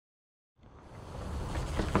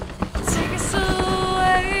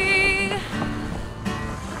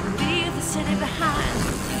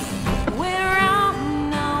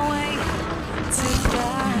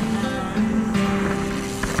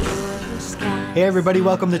Hey everybody,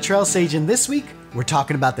 welcome to Trail Sage, and this week we're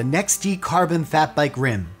talking about the Nextie Carbon Fatbike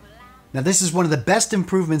Rim. Now this is one of the best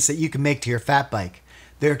improvements that you can make to your fat bike.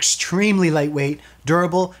 They're extremely lightweight,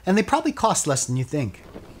 durable, and they probably cost less than you think.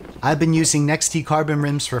 I've been using Nextie Carbon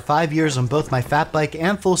Rims for 5 years on both my fat bike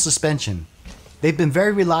and full suspension. They've been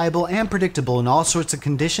very reliable and predictable in all sorts of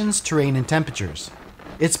conditions, terrain, and temperatures.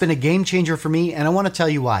 It's been a game changer for me, and I want to tell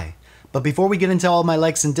you why. But before we get into all my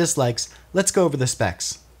likes and dislikes, let's go over the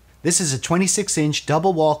specs. This is a 26-inch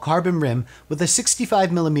double wall carbon rim with a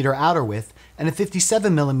 65mm outer width and a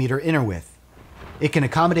 57mm inner width. It can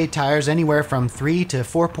accommodate tires anywhere from 3 to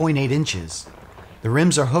 4.8 inches. The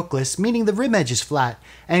rims are hookless, meaning the rim edge is flat,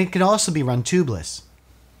 and it can also be run tubeless.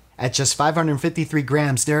 At just 553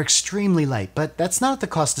 grams, they're extremely light, but that's not at the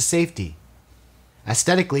cost of safety.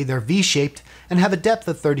 Aesthetically, they're V-shaped and have a depth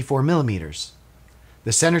of 34mm.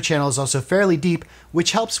 The center channel is also fairly deep,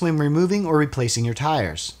 which helps when removing or replacing your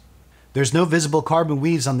tires. There's no visible carbon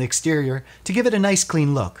weaves on the exterior to give it a nice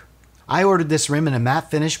clean look. I ordered this rim in a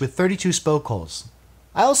matte finish with 32 spoke holes.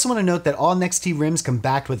 I also want to note that all Nextie rims come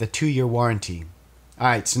backed with a 2-year warranty.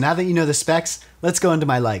 Alright, so now that you know the specs, let's go into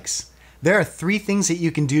my likes. There are 3 things that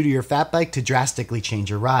you can do to your fat bike to drastically change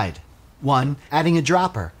your ride. 1. Adding a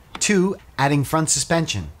dropper. 2. Adding front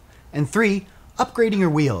suspension. And 3. Upgrading your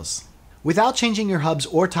wheels. Without changing your hubs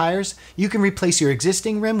or tires, you can replace your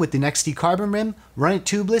existing rim with the Nextie Carbon Rim, run it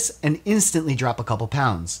tubeless, and instantly drop a couple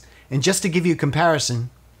pounds. And just to give you a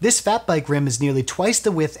comparison, this fat bike rim is nearly twice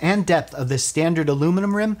the width and depth of this standard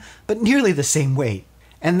aluminum rim, but nearly the same weight.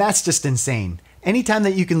 And that's just insane. Anytime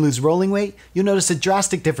that you can lose rolling weight, you'll notice a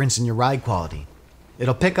drastic difference in your ride quality.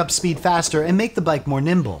 It'll pick up speed faster and make the bike more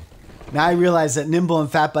nimble. Now I realize that nimble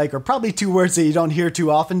and fat bike are probably 2 words that you don't hear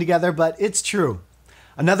too often together, but it's true.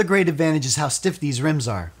 Another great advantage is how stiff these rims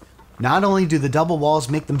are. Not only do the double walls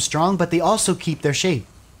make them strong, but they also keep their shape.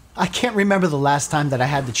 I can't remember the last time that I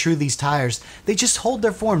had to true these tires. They just hold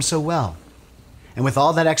their form so well. And with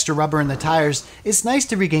all that extra rubber in the tires, it's nice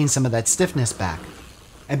to regain some of that stiffness back.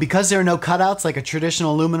 And because there are no cutouts like a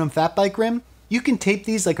traditional aluminum fat bike rim, you can tape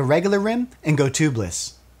these like a regular rim and go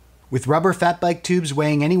tubeless. With rubber fat bike tubes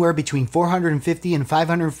weighing anywhere between 450 and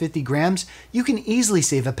 550 grams, you can easily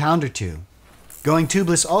save a pound or 2. Going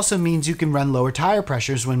tubeless also means you can run lower tire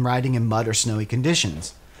pressures when riding in mud or snowy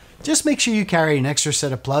conditions. Just make sure you carry an extra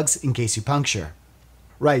set of plugs in case you puncture.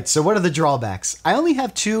 Right, so what are the drawbacks? I only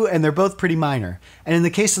have 2 and they're both pretty minor, and in the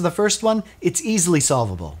case of the first one, it's easily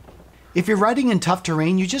solvable. If you're riding in tough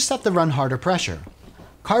terrain, you just have to run harder pressure.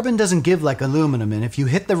 Carbon doesn't give like aluminum, and if you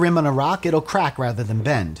hit the rim on a rock, it'll crack rather than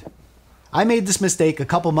bend. I made this mistake a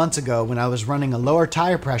couple months ago when I was running a lower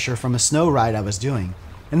tire pressure from a snow ride I was doing.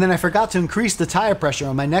 And then I forgot to increase the tire pressure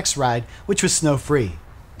on my next ride, which was snow-free.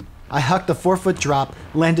 I hucked a 4-foot drop,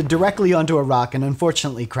 landed directly onto a rock, and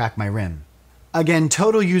unfortunately cracked my rim. Again,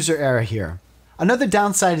 total user error here. Another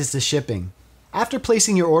downside is the shipping. After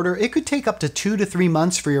placing your order, it could take up to 2 to 3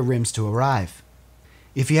 months for your rims to arrive.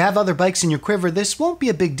 If you have other bikes in your quiver, this won't be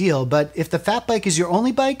a big deal, but if the fat bike is your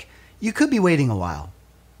only bike, you could be waiting a while.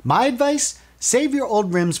 My advice? Save your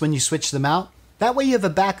old rims when you switch them out. That way you have a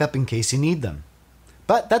backup in case you need them.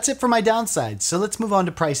 But that's it for my downsides, so let's move on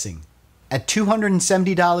to pricing. At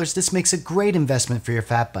 $270, this makes a great investment for your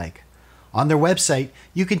fat bike. On their website,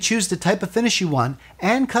 you can choose the type of finish you want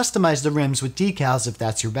and customize the rims with decals if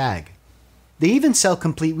that's your bag. They even sell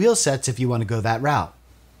complete wheel sets if you want to go that route.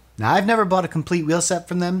 Now, I've never bought a complete wheel set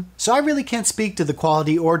from them, so I really can't speak to the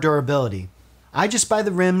quality or durability. I just buy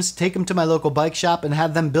the rims, take them to my local bike shop, and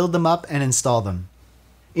have them build them up and install them.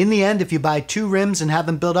 In the end, if you buy 2 rims and have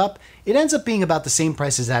them built up, it ends up being about the same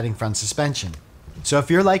price as adding front suspension. So if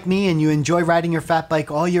you're like me and you enjoy riding your fat bike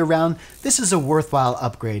all year round, this is a worthwhile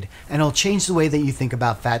upgrade, and it'll change the way that you think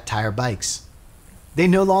about fat tire bikes. They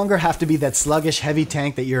no longer have to be that sluggish, heavy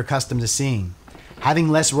tank that you're accustomed to seeing. Having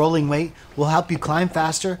less rolling weight will help you climb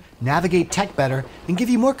faster, navigate tech better, and give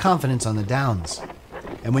you more confidence on the downs.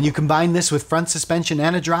 And when you combine this with front suspension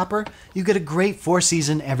and a dropper, you get a great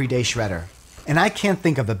 4-season everyday shredder. And I can't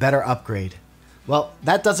think of a better upgrade. Well,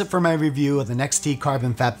 that does it for my review of the Nextie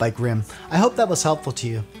Carbon Fat Bike Rim. I hope that was helpful to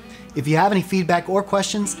you. If you have any feedback or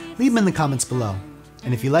questions, leave them in the comments below.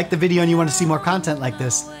 And if you liked the video and you want to see more content like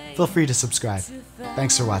this, feel free to subscribe.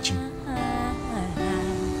 Thanks for watching.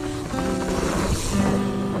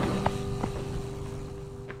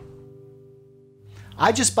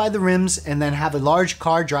 I just buy the rims and then have a large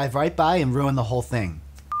car drive right by and ruin the whole thing.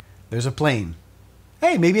 There's a plane.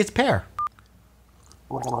 Hey, maybe it's a pear.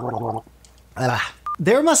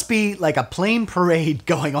 There must be like a plane parade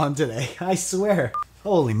going on today, I swear.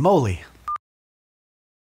 Holy moly.